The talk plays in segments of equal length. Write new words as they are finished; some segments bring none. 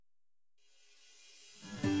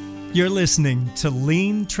You're listening to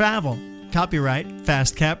Lean Travel, copyright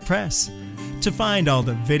FastCap Press. To find all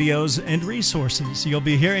the videos and resources you'll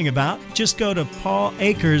be hearing about, just go to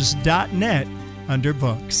paulakers.net under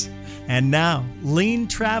books. And now, Lean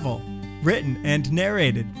Travel, written and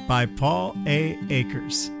narrated by Paul A.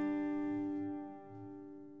 Akers.